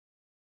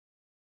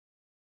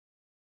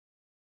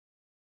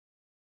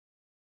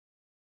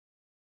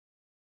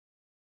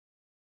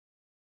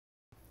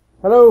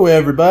Hello,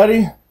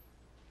 everybody.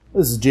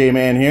 This is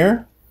J-Man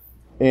here,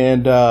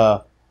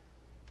 and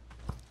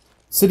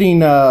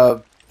sitting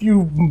a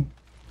few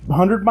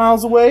hundred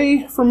miles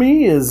away from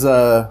me is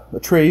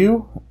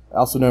Atreyu,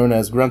 also known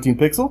as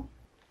GruntingPixel,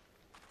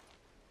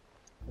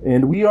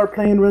 and we are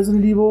playing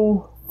Resident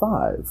Evil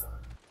 5.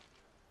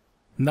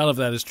 None of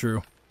that is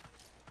true.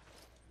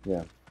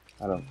 Yeah,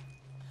 I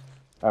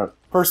don't.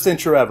 First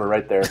intro ever,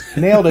 right there.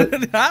 Nailed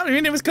it. I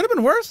mean, it could have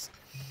been worse.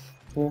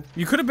 Yeah.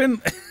 You could have been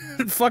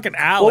fucking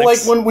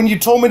Alex. Well, like when you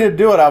told me to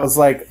do it, I was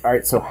like, all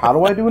right, so how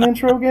do I do an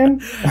intro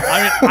again?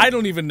 I mean, I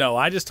don't even know.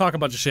 I just talk a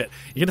bunch of shit.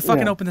 You're gonna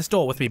fucking open this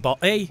door with me, ball.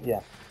 Hey. Yeah.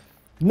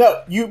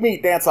 No, you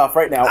meet dance off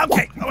right now.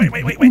 Okay. Oh, wait.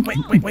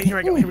 Here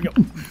we go.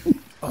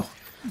 Oh.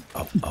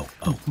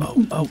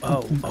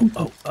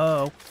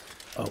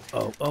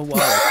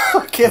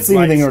 I can't see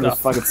anything over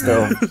this fucking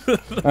stove.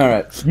 All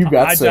right, you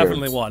got served. I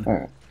definitely won. All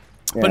right.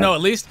 Yeah. But no,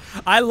 at least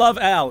I love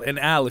Al. And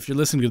Al, if you're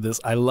listening to this,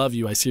 I love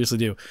you. I seriously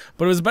do.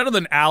 But it was better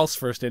than Al's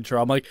first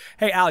intro. I'm like,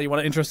 hey, Al, you want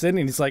to intro in?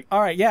 And he's like,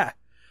 all right, yeah.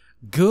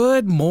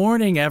 Good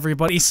morning,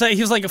 everybody. He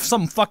was like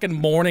some fucking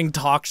morning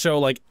talk show,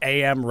 like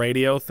AM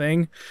radio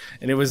thing.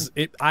 And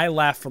I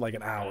laughed for like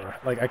an hour.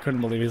 Like, I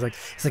couldn't believe it.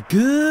 He's like,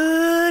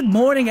 good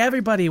morning,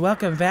 everybody.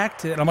 Welcome back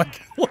to... And I'm like,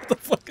 what the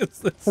fuck is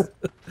this?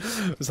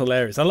 It was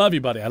hilarious. I love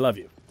you, buddy. I love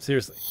you.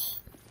 Seriously.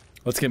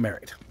 Let's get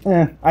married.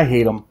 I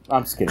hate him.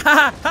 I'm just kidding.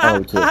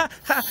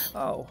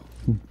 Oh.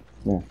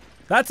 Yeah.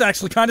 That's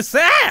actually kind of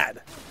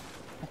sad.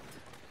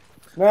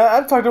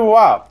 I've talked to him a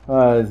while.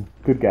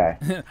 Good guy.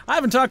 I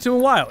haven't talked to him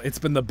in a while. It's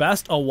been the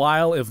best a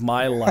while of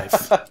my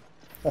life.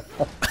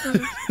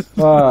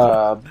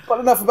 But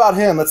enough about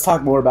him. Let's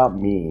talk more about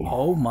me.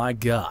 Oh my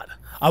god.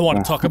 I want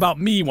to talk about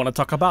me. I want to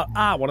talk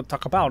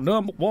about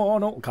number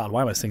one. Oh god,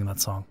 why am I singing that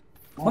song?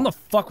 When the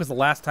fuck was the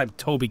last time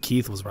Toby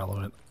Keith was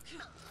relevant?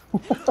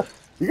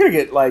 You're gonna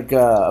get, like,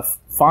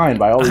 fined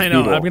by all these people.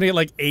 I know, I'm gonna get,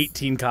 like,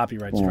 18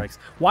 copyright strikes.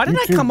 Why did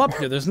I come up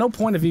here? There's no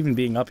point of even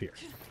being up here.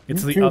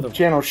 It's the other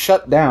channel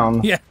shut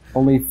down. Yeah.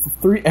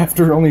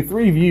 After only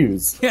 3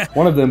 views. Yeah.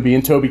 One of them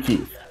being Toby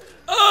Keith.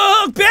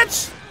 Oh,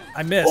 bitch!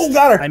 I missed. Oh,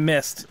 got her! I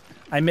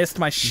missed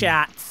my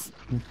shots.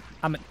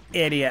 I'm an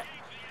idiot.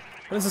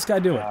 What is this guy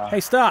doing? Hey,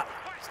 stop!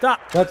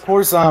 Stop! That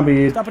poor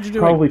zombie. Stop what you're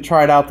doing. Probably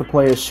tried out to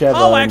play a Sheva.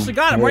 Oh, I actually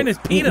got him right in his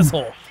penis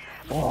hole.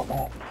 Oh,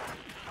 man.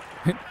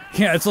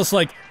 Yeah, it's just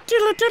like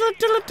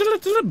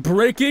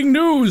breaking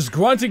news.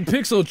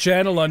 GruntingPixel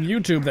channel on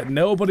YouTube that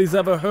nobody's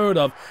ever heard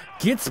of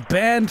gets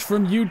banned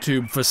from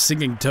YouTube for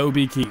singing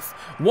Toby Keith.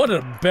 What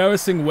an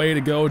embarrassing way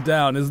to go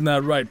down, isn't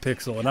that right,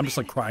 Pixel? And I'm just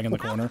like crying in the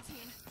corner.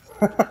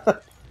 In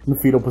the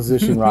fetal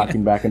position,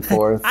 rocking back and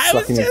forth,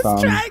 sucking his thumb.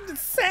 I was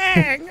just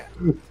trying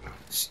to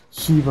sing.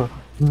 Shiva.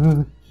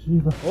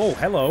 Shiva. Oh,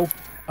 hello.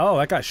 Oh,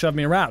 that guy shoved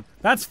me around.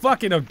 That's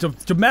fucking a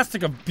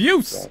domestic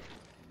abuse.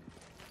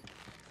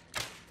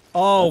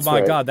 Oh that's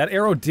my right. God, that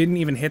arrow didn't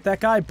even hit that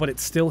guy, but it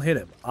still hit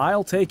him.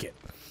 I'll take it.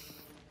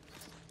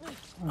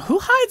 Who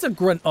hides a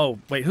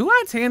who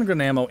hides handgun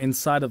ammo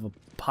inside of a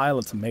pile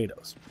of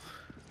tomatoes?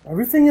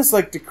 Everything is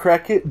like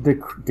decrepit?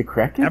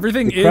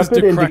 Everything is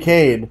decrepit and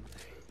decayed.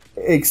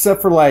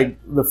 Except for, like,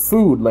 the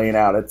food laying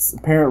out. It's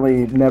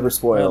apparently never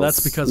spoils. Well, that's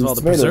because of all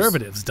the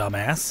preservatives,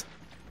 dumbass.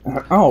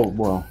 Oh,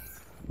 well,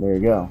 there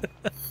you go.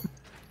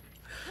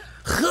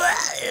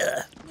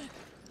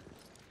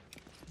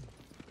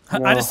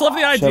 I just love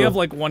the idea of,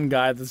 like, one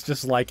guy that's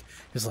just like,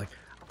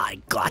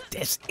 I got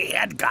this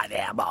handgun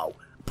ammo,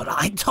 but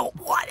I don't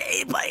want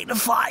anybody to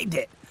find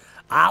it.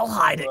 I'll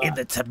hide it in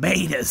the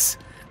tomatoes.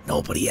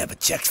 Nobody ever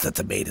checks the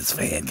tomatoes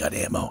for handgun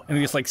ammo. And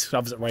he just, like,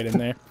 shoves it right in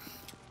there.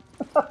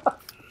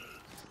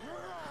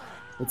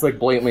 It's, like,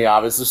 blatantly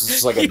obvious. This is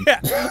just like a...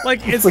 Yeah,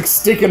 like, it's like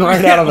sticking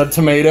right out of the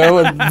tomato,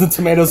 and the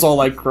tomato's all,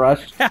 like,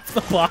 crushed. Half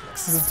the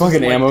box is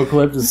fucking ammo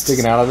clip just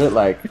sticking out of it,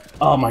 like,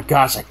 oh my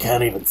gosh, I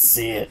can't even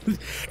see it.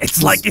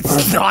 It's like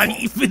it's not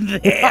even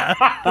there.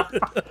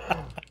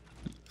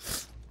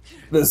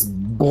 This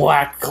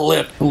black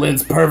clip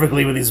blends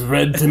perfectly with these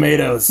red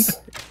tomatoes.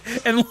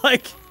 And,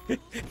 like,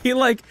 he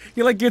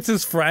gets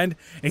his friend,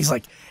 and he's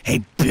like,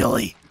 hey,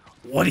 Billy,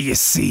 what do you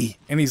see?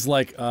 And he's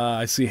like,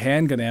 I see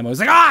handgun ammo. He's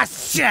like, ah,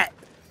 shit!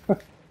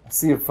 I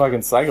see a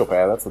fucking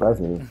psychopath, that's what I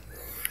see.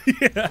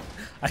 Yeah,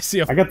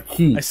 I got the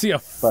key. I see a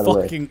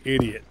fucking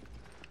idiot.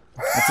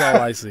 That's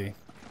all I see.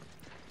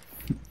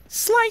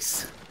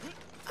 Slice!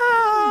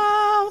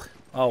 Oh!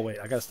 Oh, wait,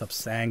 I gotta stop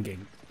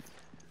singing.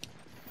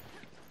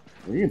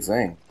 What you can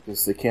sing.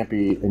 Just it can't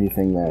be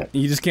anything that...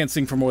 You just can't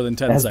sing for more than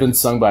 10 seconds. Has been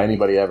sung by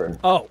anybody ever.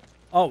 Oh,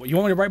 you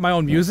want me to write my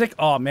own music?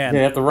 Oh, man.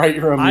 Yeah, you have to write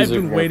your own music.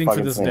 I've been waiting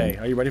for this day.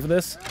 Are you ready for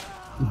this?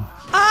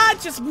 I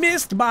just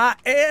missed my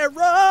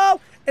arrow,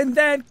 and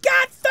then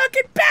got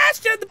fucking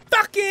bashed in the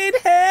fucking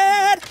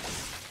head!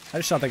 I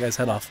just shot that guy's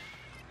head off.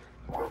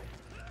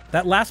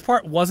 That last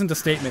part wasn't a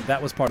statement,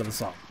 that was part of the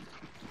song.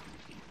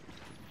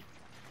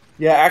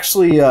 Yeah,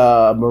 actually,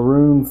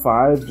 Maroon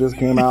 5 just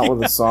came out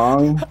with a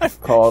song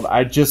called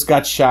I Just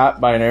Got Shot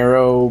by an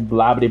Arrow,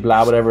 blah, blah,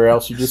 blah, whatever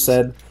else you just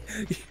said.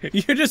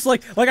 You're just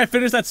like I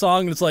finished that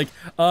song, and it's like,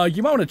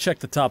 you might want to check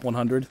the top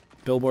 100.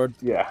 Billboard.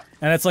 Yeah.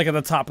 And it's like at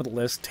the top of the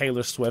list.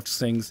 Taylor Swift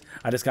sings,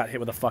 "I just got hit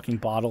with a fucking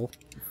bottle."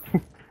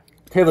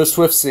 Taylor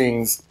Swift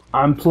sings,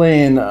 "I'm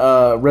playing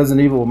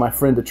Resident Evil with my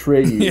friend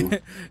Atreyu."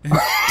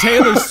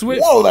 Taylor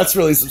Swift. Whoa, that's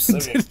really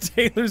specific.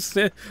 Taylor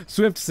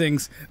Swift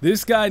sings,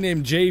 "This guy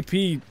named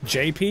JP."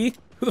 JP?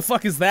 Who the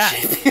fuck is that?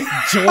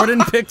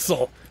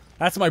 GruntingPixel.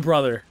 That's my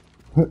brother.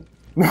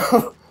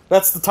 No,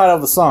 that's the title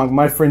of the song.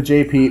 My friend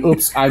JP.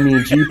 Oops, I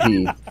mean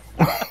GP.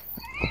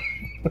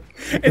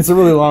 It's a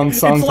really long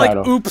song it's like,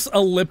 title. Oops,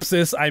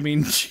 ellipsis, I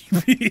mean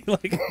GP.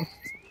 Like,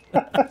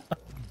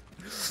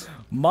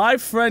 my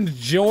friend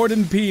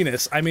Jordan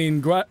Penis. I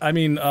mean,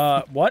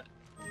 what?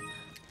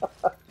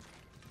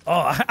 Oh,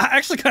 I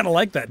actually kind of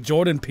like that,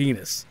 Jordan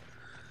Penis.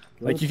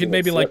 Like, you could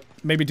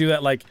maybe do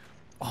that. Like,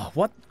 oh,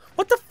 what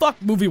the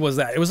fuck movie was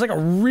that? It was like a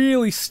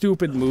really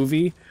stupid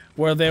movie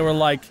where they were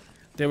like,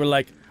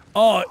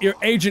 oh, your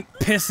agent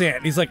Pissant.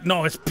 And he's like,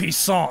 no, it's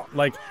Pissant.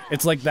 Like,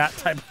 it's like that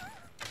type.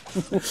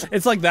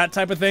 It's like that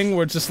type of thing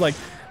where it's just like,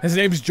 his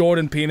name's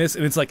Jordan Penis,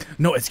 and it's like,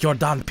 no, it's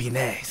Jordan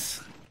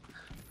Penis.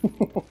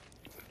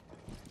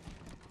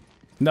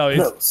 No,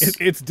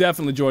 it's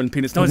definitely Jordan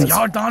Penis. No, it's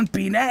Jordan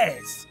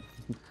Penis.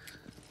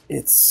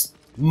 It's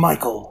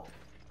Michael.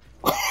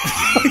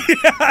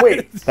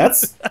 Wait,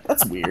 that's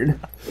weird.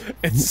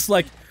 It's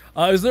like,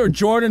 is there a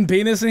Jordan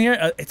Penis in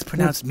here? It's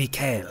pronounced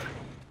Mikhail.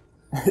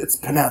 It's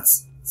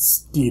pronounced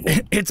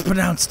Steven. It's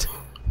pronounced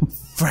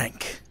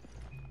Frank.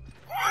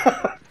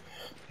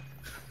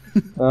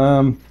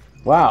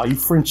 Wow, you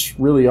French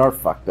really are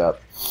fucked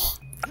up.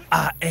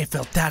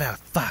 Eiffel Tower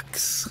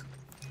fucks.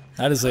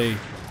 That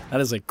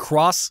is a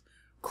cross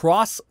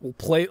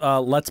play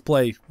let's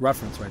play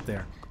reference right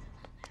there.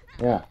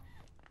 Yeah.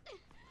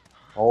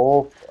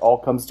 All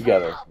comes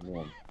together.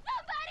 Yeah.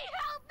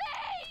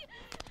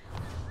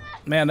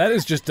 Man, that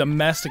is just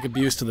domestic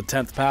abuse to the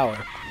 10th power.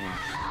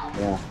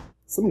 Yeah.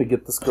 Somebody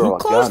get this girl Who a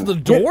closed gun. the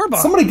door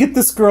behind? Somebody get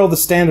this girl the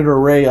standard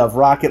array of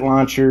rocket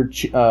launcher,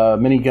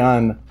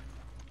 minigun,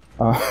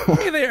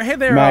 Hey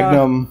there,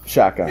 Magnum,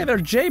 shotgun. Hey there,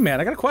 J-Man.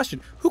 I got a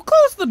question. Who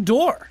closed the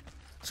door?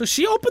 So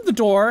she opened the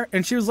door,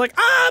 and she was like,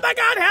 "Oh my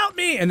God, help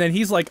me!" And then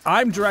he's like,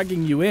 "I'm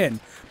dragging you in."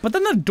 But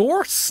then the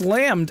door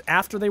slammed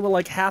after they were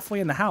like halfway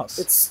in the house.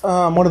 It's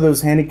one of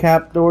those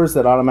handicap doors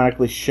that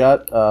automatically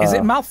shut. Is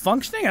it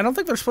malfunctioning? I don't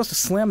think they're supposed to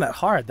slam that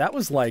hard. That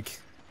was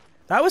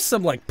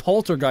some like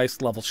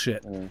poltergeist level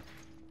shit.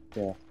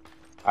 Yeah.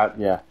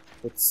 Yeah.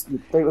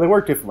 They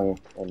work differently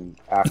in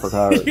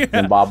Africa or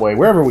Zimbabwe,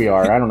 wherever we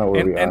are. I don't know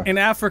where we are. In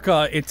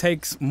Africa, it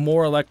takes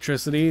more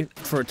electricity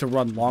for it to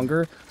run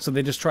longer, so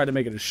they just try to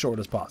make it as short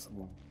as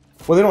possible.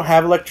 Well, they don't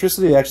have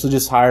electricity. They actually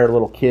just hire a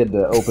little kid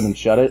to open and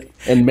shut it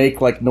and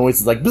make like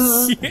noises like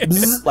bzz,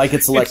 bzz, like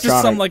it's electronic. It's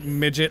just some like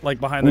midget like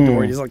behind the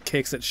door. He just like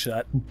kicks it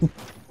shut.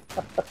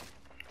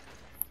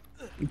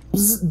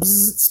 Bzz,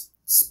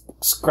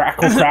 bzz,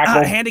 crackle,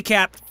 crackle.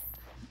 Handicapped.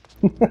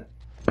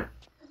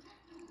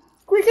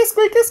 Squeaky,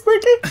 squeaky,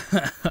 squeaky.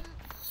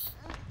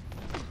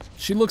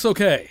 She looks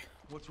okay.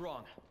 What's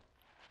wrong?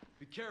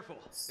 Be careful.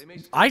 They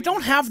may I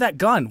don't have that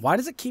gun. Why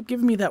does it keep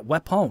giving me that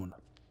weapon?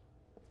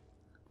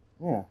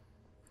 Yeah.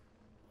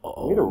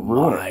 Oh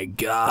my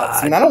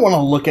God! I mean, I don't want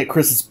to look at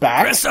Chris's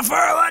back. Christopher,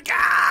 look out!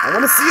 I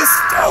want to see a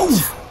stove.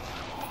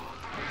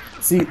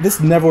 See, this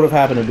never would have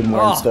happened if I didn't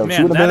wear a stove. Man,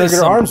 She would have been able to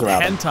get her arms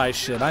around him. hentai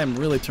shit. I am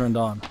really turned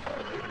on.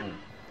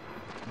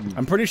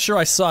 I'm pretty sure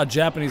I saw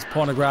Japanese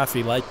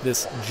pornography like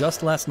this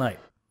just last night.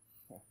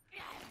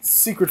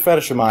 Secret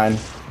fetish of mine.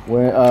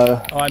 When,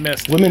 oh, I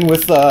missed. Women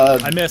with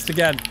I missed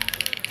again.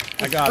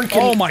 I got.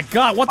 Oh my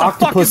God! What the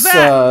fuck is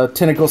that? Octopus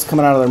tentacles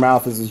coming out of their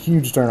mouth is a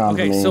huge turn on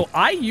for me. Okay, so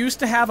I used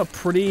to have a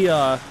pretty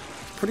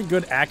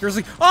good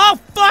accuracy. Oh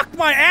fuck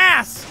my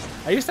ass!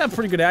 I used to have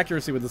pretty good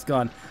accuracy with this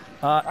gun.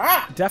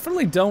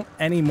 Definitely don't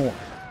anymore.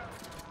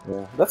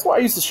 Yeah, that's why I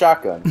use the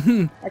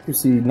shotgun.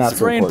 Accuracy not so important.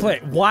 Spray and play.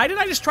 Why did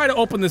I just try to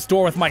open this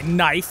door with my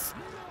knife?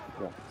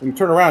 Yeah. When you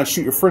turn around and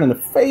shoot your friend in the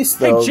face,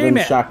 though, then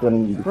the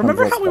shotgun becomes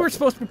remember less how we were effective.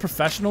 supposed to be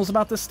professionals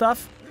about this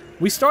stuff?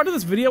 We started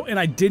this video and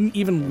I didn't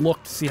even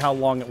look to see how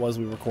long it was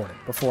we recorded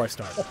before I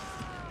started.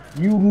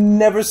 You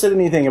never said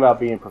anything about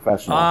being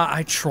professional.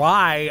 I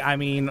try. I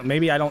mean,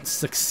 maybe I don't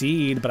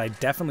succeed, but I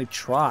definitely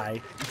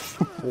try.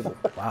 Oh,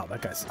 wow,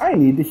 that guy's... I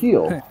need to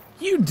heal.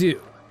 You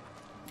do.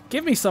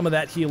 Give me some of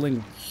that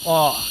healing.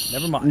 Oh,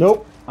 never mind.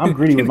 Nope. I'm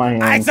greedy with my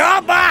hands. It's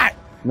all mine!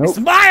 Nope. It's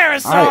my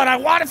aerosol and I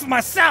want it for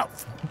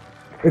myself!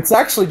 It's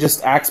actually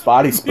just Axe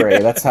body spray.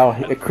 That's how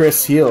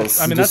Chris heals.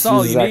 I mean, He that's just all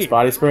uses you Axe need.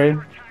 body spray.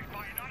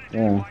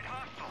 Yeah.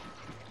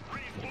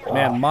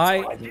 Man,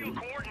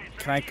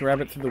 Can I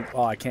grab it through the...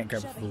 Oh, I can't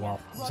grab it through the wall.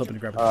 I was hoping to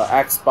grab it.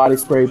 Axe body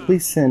spray.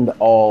 Please send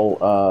all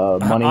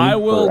money I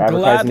will for advertising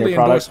gladly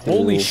your endorse product.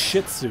 Holy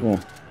Shit Suit.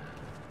 Yeah.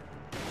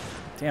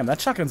 Damn,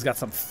 that shotgun's got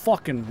some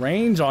fucking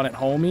range on it,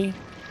 homie.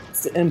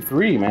 It's the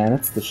M3, man.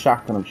 It's the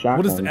shotgun of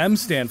shotguns. What does the M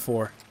stand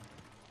for?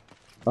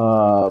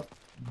 Macho?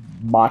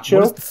 What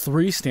does the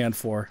 3 stand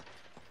for?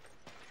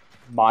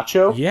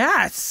 Macho?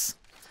 Yes!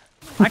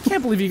 I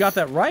can't believe you got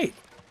that right.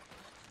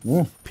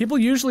 Yeah. People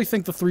usually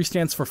think the 3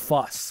 stands for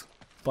fuss,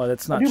 but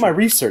it's not I do true. my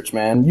research,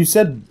 man. You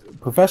said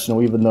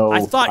professional, even though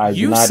I thought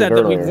you denied said it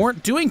that we earlier.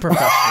 weren't doing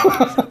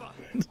professional.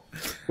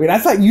 Wait, I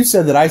thought you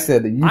said that I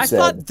said that you I said.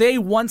 thought they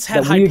once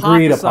had that we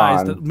agreed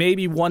hypothesized upon. that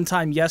maybe one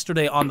time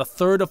yesterday on the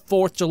 3rd of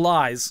 4th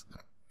Julys,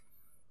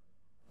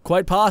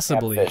 quite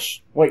possibly,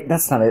 Catfish. Wait,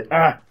 that's not it.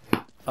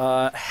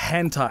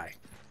 hentai,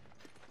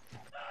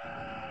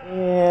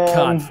 And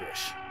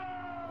codfish.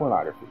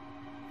 pornography.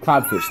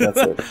 Codfish, that's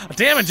it.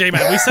 Damn it,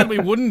 J-Man, we said we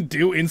wouldn't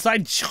do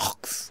inside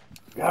jokes.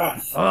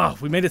 Gosh. Oh,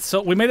 we made it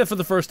for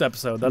the first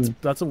episode.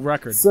 That's a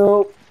record.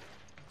 So,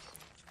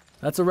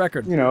 That's a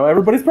record. you know,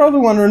 everybody's probably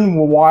wondering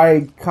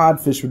why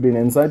codfish would be an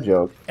inside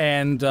joke.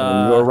 And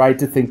You're right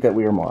to think that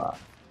we are morons.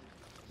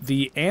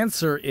 the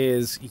answer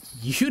is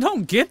you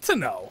don't get to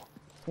know.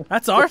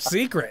 That's our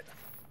secret.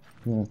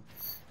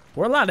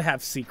 We're allowed to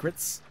have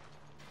secrets.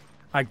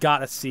 I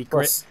got a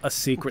secret. A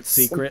secret.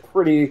 Some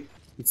pretty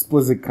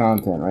explicit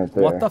content right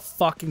there. What the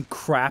fucking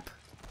crap?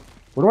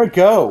 Where do I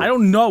go? I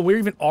don't know. Where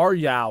even are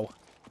you?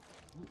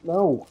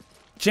 No.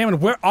 Jamin,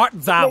 where art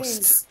thou?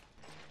 Please.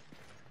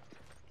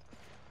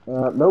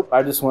 Nope,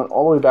 I just went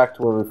all the way back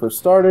to where we first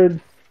started.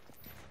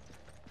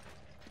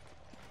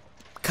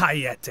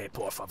 Callete,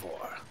 por favor.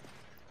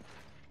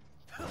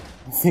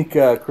 I think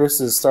Chris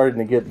is starting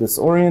to get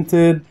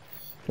disoriented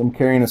from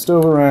carrying a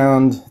stove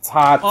around. It's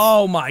hot.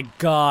 Oh my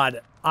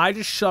god. I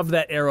just shoved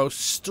that arrow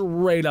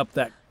straight up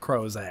that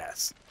crow's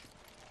ass.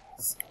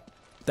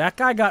 That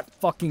guy got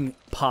fucking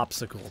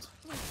popsicled.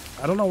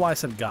 I don't know why I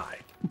said guy.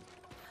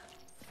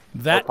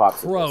 That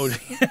crow.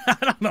 I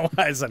don't know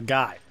why I said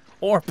guy.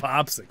 Or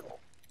popsicle.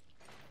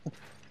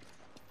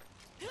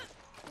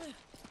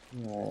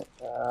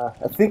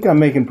 I think I'm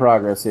making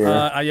progress here.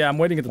 Yeah, I'm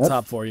waiting at the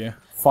top for you.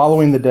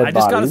 Following the dead I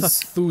just bodies. got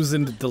us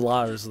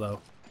 $1,000,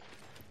 though.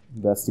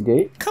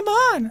 Investigate. Come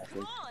on!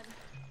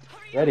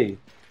 Ready.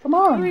 Come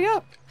on. Hurry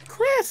up!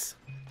 Chris!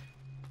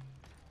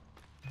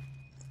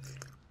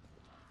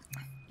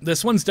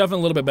 This one's definitely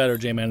a little bit better,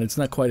 J-Man. It's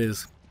not quite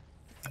as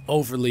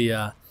overly,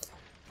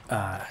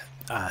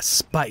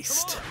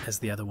 spiced as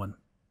the other one.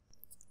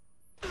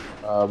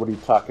 What are you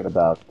talking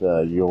about?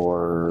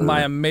 Your...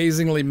 My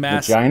amazingly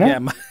vagina? Yeah,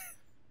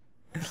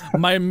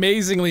 my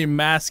amazingly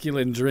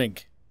masculine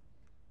drink.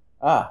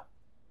 Ah.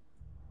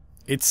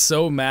 It's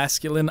so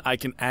masculine, I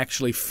can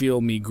actually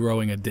feel me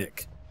growing a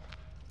dick.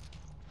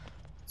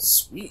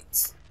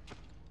 Sweet.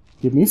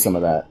 Give me some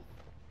of that.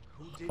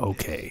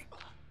 Okay.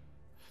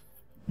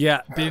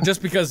 Yeah,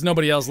 just because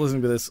nobody else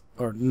listening to this,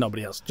 or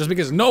nobody else, just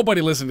because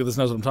nobody listening to this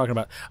knows what I'm talking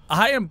about,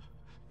 I am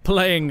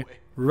playing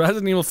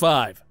Resident Evil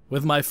 5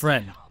 with my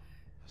friend,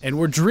 and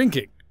we're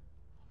drinking.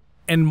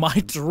 And my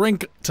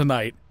drink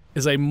tonight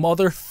is a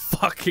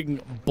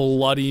motherfucking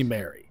Bloody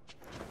Mary.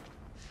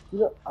 You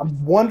know,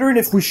 I'm wondering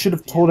if we should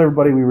have told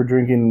everybody we were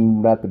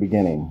drinking at the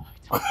beginning.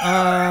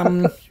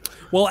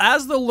 Well,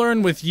 as they'll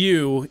learn with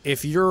you,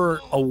 if you're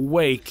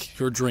awake,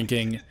 you're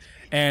drinking,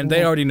 and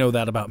they already know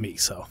that about me,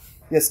 so.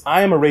 Yes,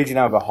 I am a raging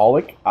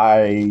alcoholic.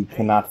 I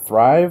cannot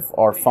thrive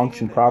or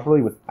function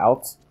properly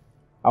without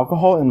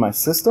alcohol in my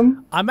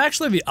system. I'm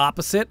actually the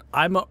opposite.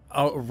 I'm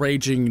a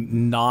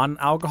raging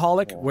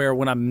non-alcoholic, where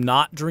when I'm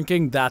not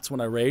drinking, that's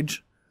when I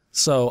rage.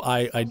 So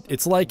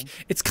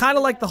it's kind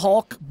of like the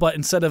Hulk, but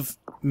instead of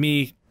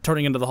me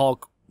turning into the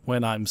Hulk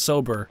when I'm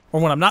sober,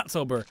 or when I'm not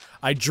sober,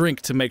 I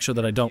drink to make sure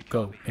that I don't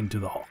go into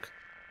the Hulk.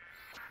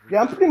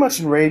 Yeah, I'm pretty much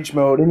in rage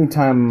mode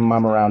anytime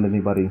I'm around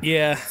anybody.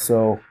 Yeah.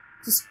 So,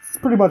 just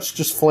pretty much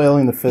just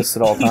flailing the fist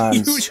at all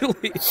times.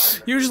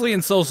 usually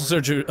in social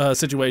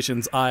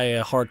situations,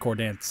 I hardcore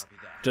dance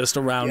just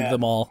around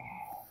them all.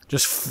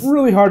 Just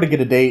really hard to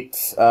get a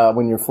date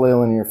when you're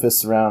flailing your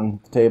fists around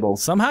the table.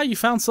 Somehow you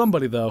found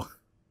somebody, though.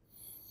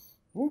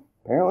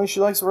 Apparently she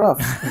likes rough.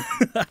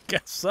 I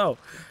guess so.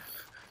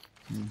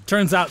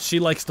 Turns out she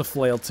likes to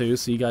flail, too,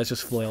 so you guys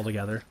just flail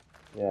together.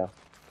 Yeah.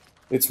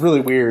 It's really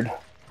weird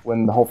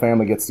when the whole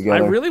family gets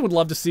together. I really would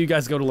love to see you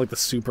guys go to, like, the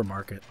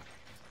supermarket.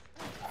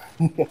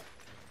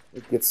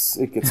 It gets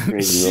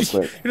crazy real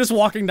quick. You're just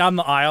walking down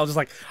the aisle, just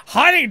like,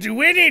 honey, do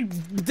we need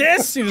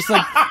this? You're just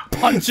like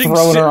punching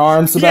Throwing shit. her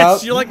arms about.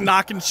 Yes, you're like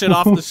knocking shit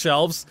off the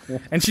shelves.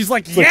 And she's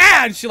like,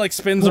 yeah! And she like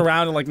spins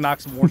around and like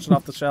knocks more shit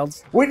off the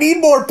shelves. We need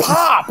more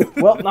pop!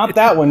 Well, not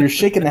that one. You're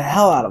shaking the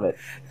hell out of it.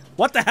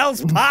 What the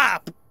hell's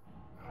pop?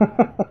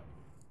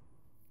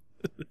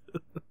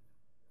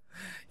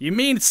 You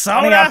mean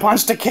soda? I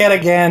punched a kid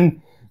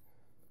again.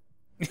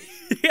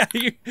 Yeah,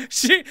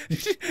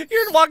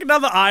 you're walking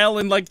down the aisle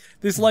and like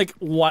this like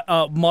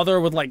mother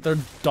with like their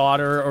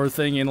daughter or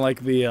thing in like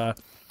the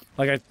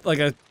like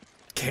a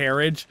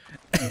carriage,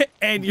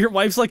 and your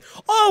wife's like,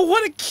 oh,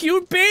 what a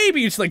cute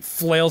baby, and she like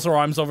flails her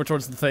arms over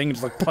towards the thing and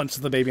just like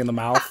punches the baby in the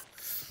mouth.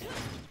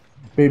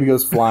 Baby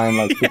goes flying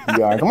like 50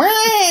 yards.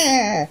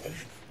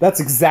 That's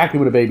exactly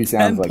what a baby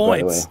sounds 10 like,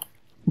 points. by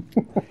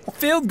the way.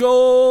 Field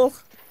goal.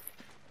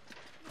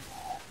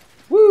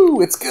 Woo,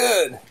 it's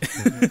good.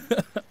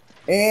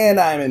 And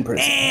I'm in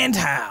prison. And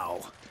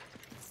how?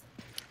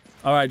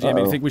 All right,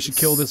 Jamie, you think we should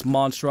kill this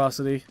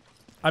monstrosity?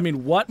 I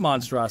mean, what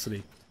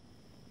monstrosity?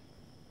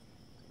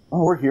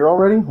 Oh, we're here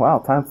already? Wow,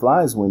 time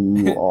flies when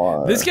you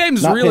are. This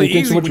game's not really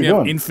paying attention easy to what when you you're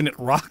have doing. infinite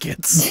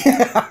rockets.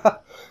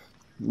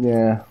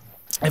 Yeah.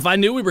 If I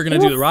knew we were going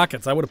to do the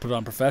rockets, I would have put it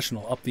on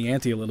professional, up the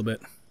ante a little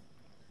bit.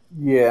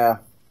 Yeah.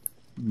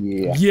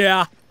 Yeah.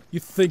 Yeah, you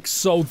think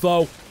so,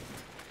 though.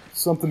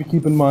 Something to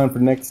keep in mind for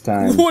next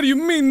time. What do you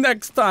mean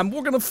next time?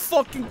 We're going to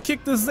fucking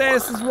kick this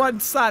asses right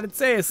inside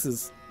its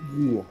asses.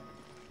 Yeah.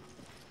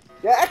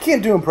 Yeah, I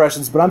can't do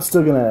impressions, but I'm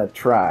still gonna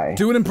try.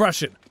 Do an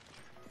impression.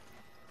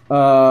 Hey,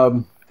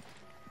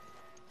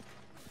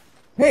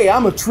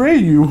 I'm a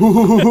Treyu.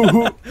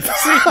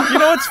 See, you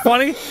know what's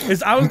funny?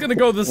 Is I was gonna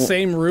go the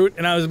same route,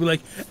 and I was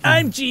like,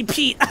 I'm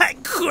GP, I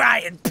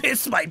cry and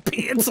piss my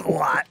pants a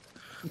lot.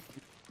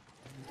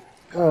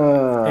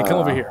 Hey, come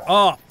over here.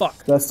 Oh,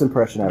 fuck. Best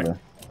impression ever.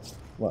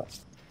 What?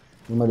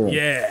 What am I doing?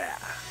 Yeah.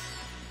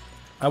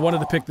 I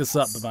wanted to pick this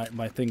up, but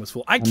my thing was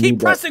full. I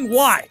keep pressing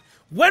Y.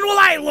 When will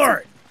I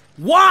learn?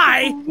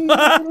 Why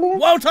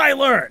won't I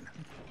learn?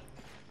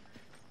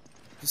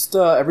 Just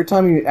every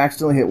time you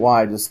accidentally hit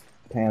Y, just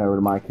pan over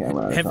to my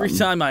camera. Every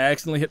time I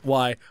accidentally hit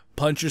Y,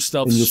 punch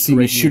yourself and you'll see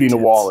me shooting a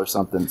wall or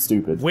something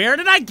stupid. Where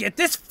did I get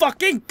this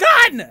fucking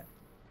gun?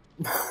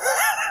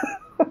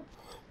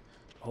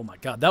 Oh my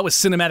god, that was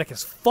cinematic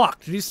as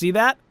fuck. Did you see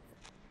that?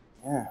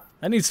 Yeah.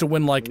 That needs to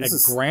win like a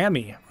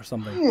Grammy or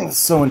something. It's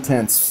so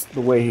intense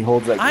the way he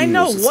holds that key. I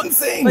know what.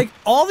 Insane. Like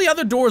all the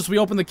other doors, we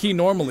open the key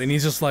normally, and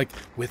he's just like,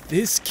 "With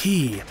this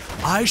key,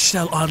 I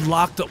shall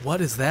unlock the."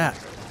 What is that?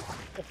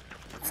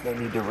 There's no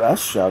need to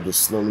rush. I'll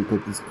just slowly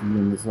put this key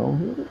in this hole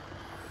here.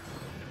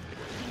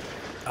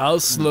 I'll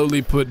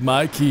slowly put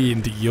my key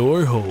into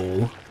your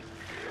hole.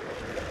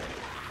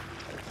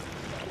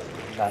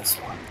 Nice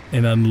one.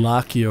 And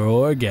unlock your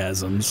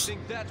orgasms.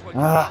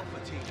 Ah.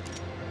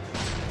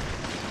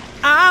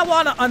 I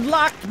wanna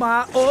unlock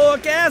my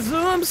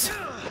orgasms.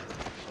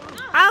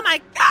 Oh my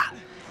god!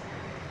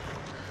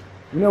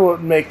 You know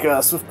what would make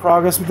swift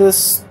progress with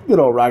this? Good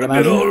old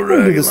Ragnarok. We'll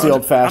do this the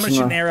old-fashioned. I'm gonna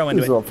shoot an arrow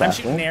into it. I'm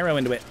shooting an arrow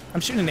into it.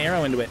 I'm shooting an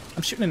arrow into it.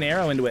 I'm shooting an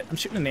arrow into it. I'm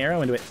shooting an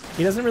arrow into it.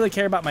 He doesn't really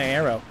care about my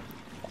arrow.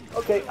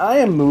 Okay, I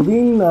am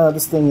moving.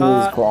 This thing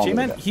is crawling.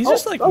 G-Man, he's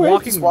just like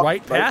walking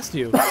right past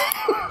you.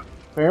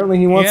 Apparently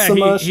he wants some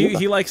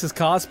he likes his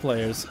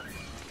cosplayers.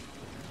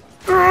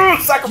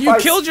 Sacrifice. You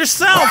killed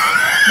yourself!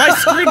 My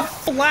screen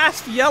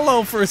flashed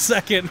yellow for a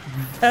second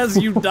as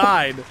you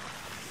died.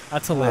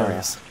 That's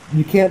hilarious.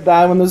 You can't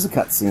die when there's a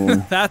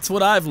cutscene. That's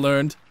what I've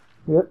learned.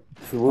 Yep.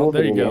 Oh,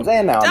 there you go.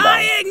 And now I'm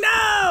dying!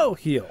 No!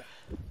 Heal.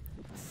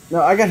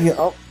 No, I got heal.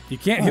 Oh. You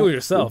can't heal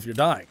yourself. You're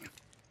dying.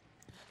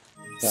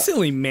 Yeah.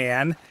 Silly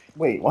man.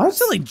 Wait, what?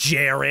 Silly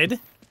Jared.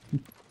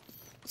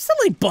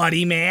 Silly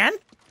buddy man.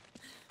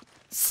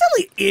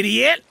 Silly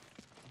idiot.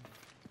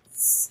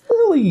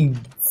 Silly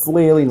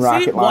flailing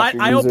rocket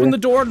launcher. I opened the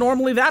door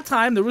normally that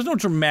time. There was no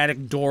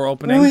dramatic door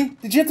opening. Really?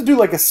 Did you have to do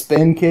like a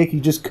spin kick? You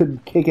just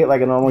couldn't kick it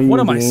like a normal human What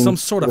am I, being? some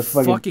sort of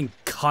fucking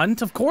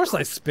cunt? Of course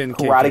I spin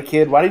kick. Karate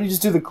Kid? Why didn't you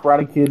just do the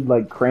Karate Kid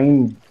like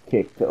crane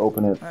kick to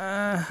open it?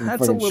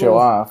 That's a little. Show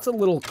off. That's a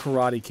little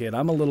Karate Kid.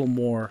 I'm a little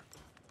more.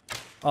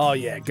 Oh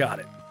yeah, got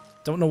it.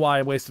 Don't know why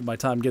I wasted my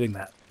time getting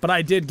that, but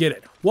I did get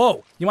it.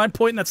 Whoa! You mind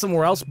pointing that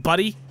somewhere else,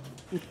 buddy?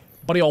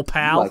 Buddy, old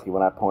pal. I like it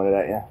when I pointed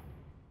at you.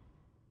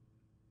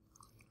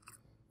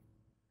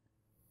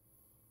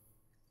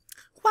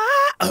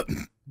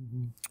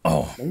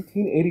 Oh.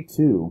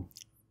 1982.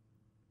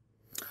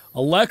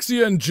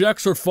 Alexia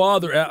injects her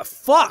father at.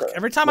 Fuck!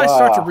 Every time I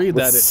start to read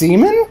that, it's.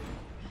 Semen?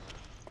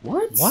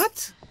 What?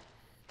 What?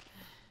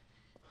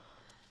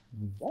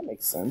 That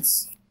makes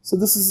sense. So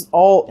this is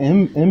all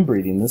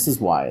inbreeding. This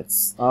is why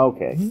it's...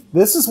 Okay.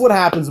 This is what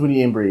happens when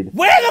you inbreed.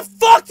 Where the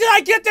fuck did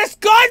I get this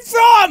gun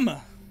from?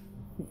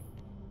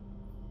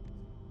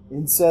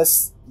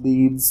 Incest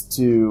leads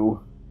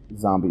to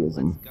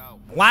zombieism.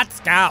 Let's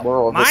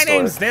go. My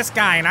name's this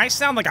guy, and I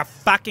sound like a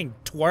fucking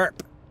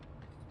twerp.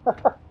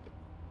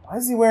 Why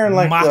is he wearing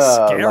like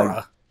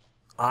mascara,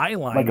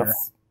 eyeliner, like a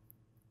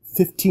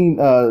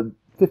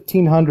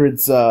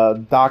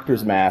 1500s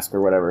doctor's mask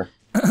or whatever?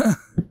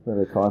 What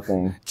they call a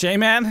thing.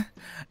 J-Man,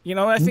 you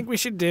know what I think we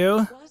should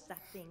do?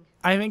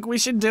 I think we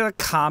should do a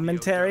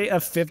commentary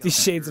of 50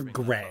 Shades of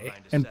Grey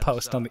and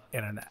post on the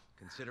internet.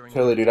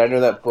 Totally, dude. I know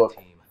that book.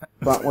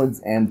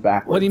 Frontwards and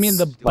backwards. What do you mean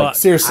the book? Like,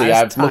 seriously,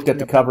 I've looked at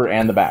the cover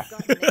and the back.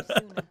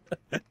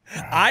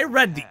 I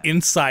read the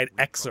inside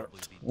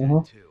excerpt.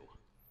 That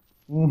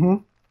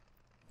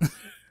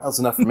was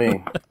enough for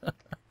me.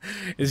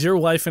 Is your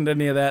wife into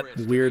any of that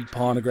weird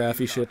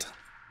pornography shit?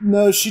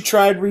 No, she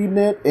tried reading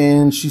it,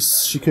 and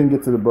she couldn't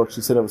get through the book.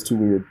 She said it was too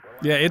weird.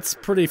 Yeah, it's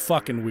pretty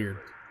fucking weird.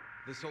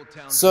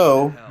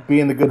 So,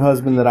 being the good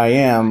husband that I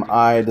am,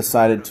 I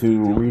decided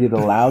to read it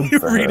aloud for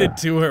her. You read it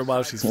to her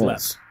while she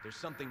slept.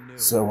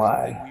 So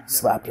I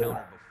slapped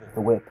her with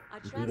the whip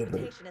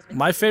repeatedly.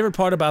 My favorite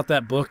part about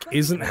that book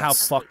isn't how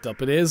fucked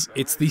up it is.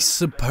 It's the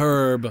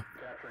superb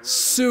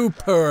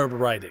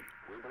writing.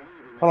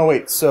 Hold on,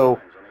 wait. So,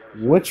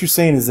 what you're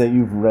saying is that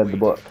you've read the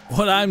book?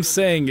 What I'm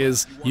saying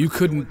is you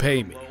couldn't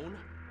pay me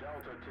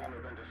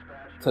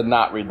to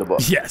not read the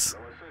book. Yes.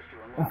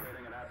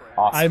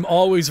 Awesome. I'm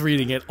always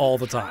reading it all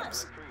the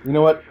times. You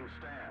know what?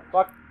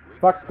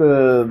 Fuck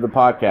the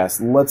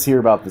podcast. Let's hear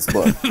about this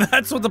book.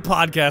 That's what the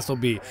podcast will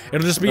be. It'll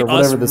just be Or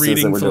us whatever this is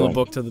reading that we're from the doing.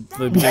 book to the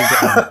beginning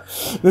to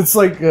end. It's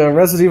like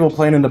Resident Evil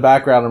playing in the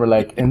background, and we're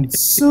like, and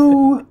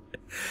so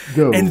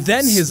goes And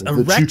then his the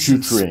erection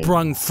choo-choo train.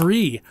 sprung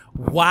free.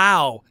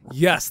 Wow.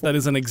 Yes, that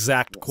is an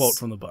exact quote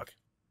from the book.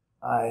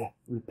 I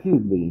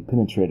repeatedly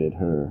penetrated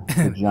her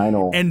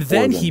vaginal And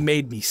then organ. he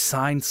made me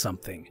sign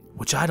something,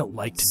 which I don't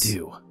like to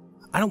do.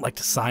 I don't like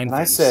to sign And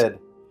I things. said,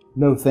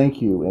 no,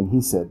 thank you. And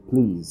he said,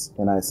 please.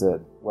 And I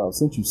said, well,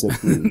 since you said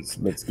please,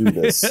 let's do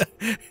this.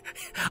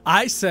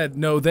 I said,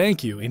 no,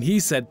 thank you. And he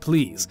said,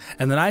 please.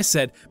 And then I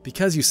said,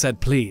 because you said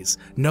please,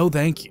 no,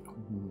 thank you.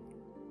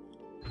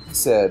 He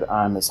said,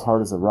 I'm as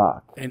hard as a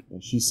rock. And-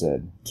 And she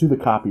said, to the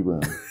copy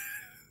room.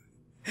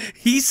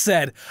 He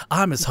said,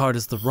 I'm as hard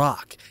as the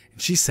rock.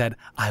 And she said,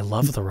 I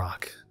love the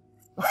rock.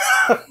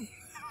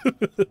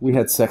 We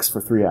had sex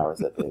for 3 hours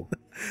that day.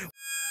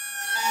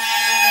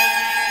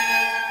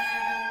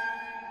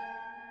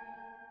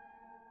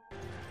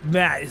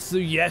 Matt, so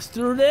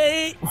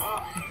yesterday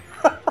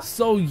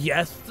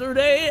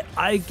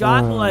I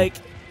got like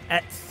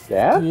at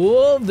Dad?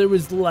 school there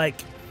was like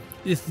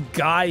this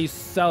guy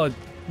selling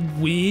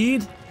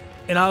weed,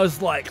 and I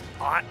was like,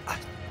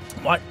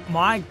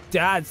 my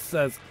dad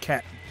says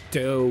can't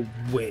do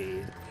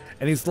weed,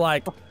 and he's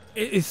like,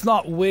 it's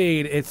not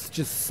weed, it's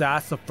just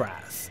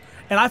sassafras,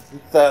 and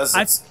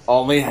It's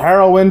only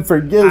heroin for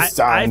I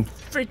Gilstein.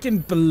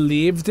 freaking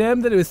believed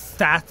him that it was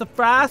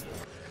sassafras,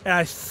 and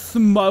I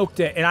smoked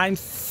it, and I'm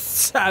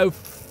so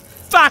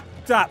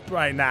fucked up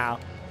right now.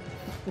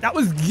 That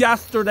was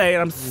yesterday,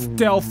 and I'm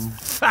still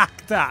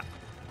fucked up.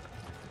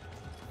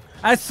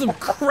 That's some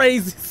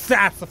crazy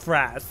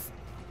sassafras.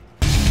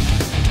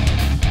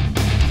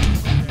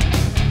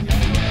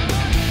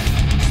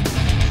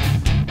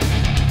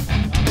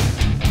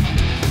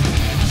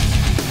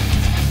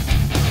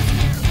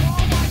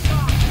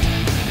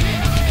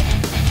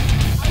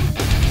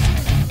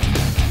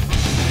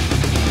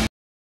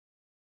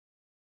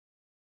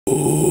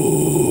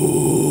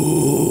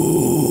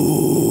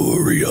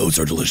 Oreos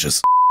are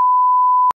delicious.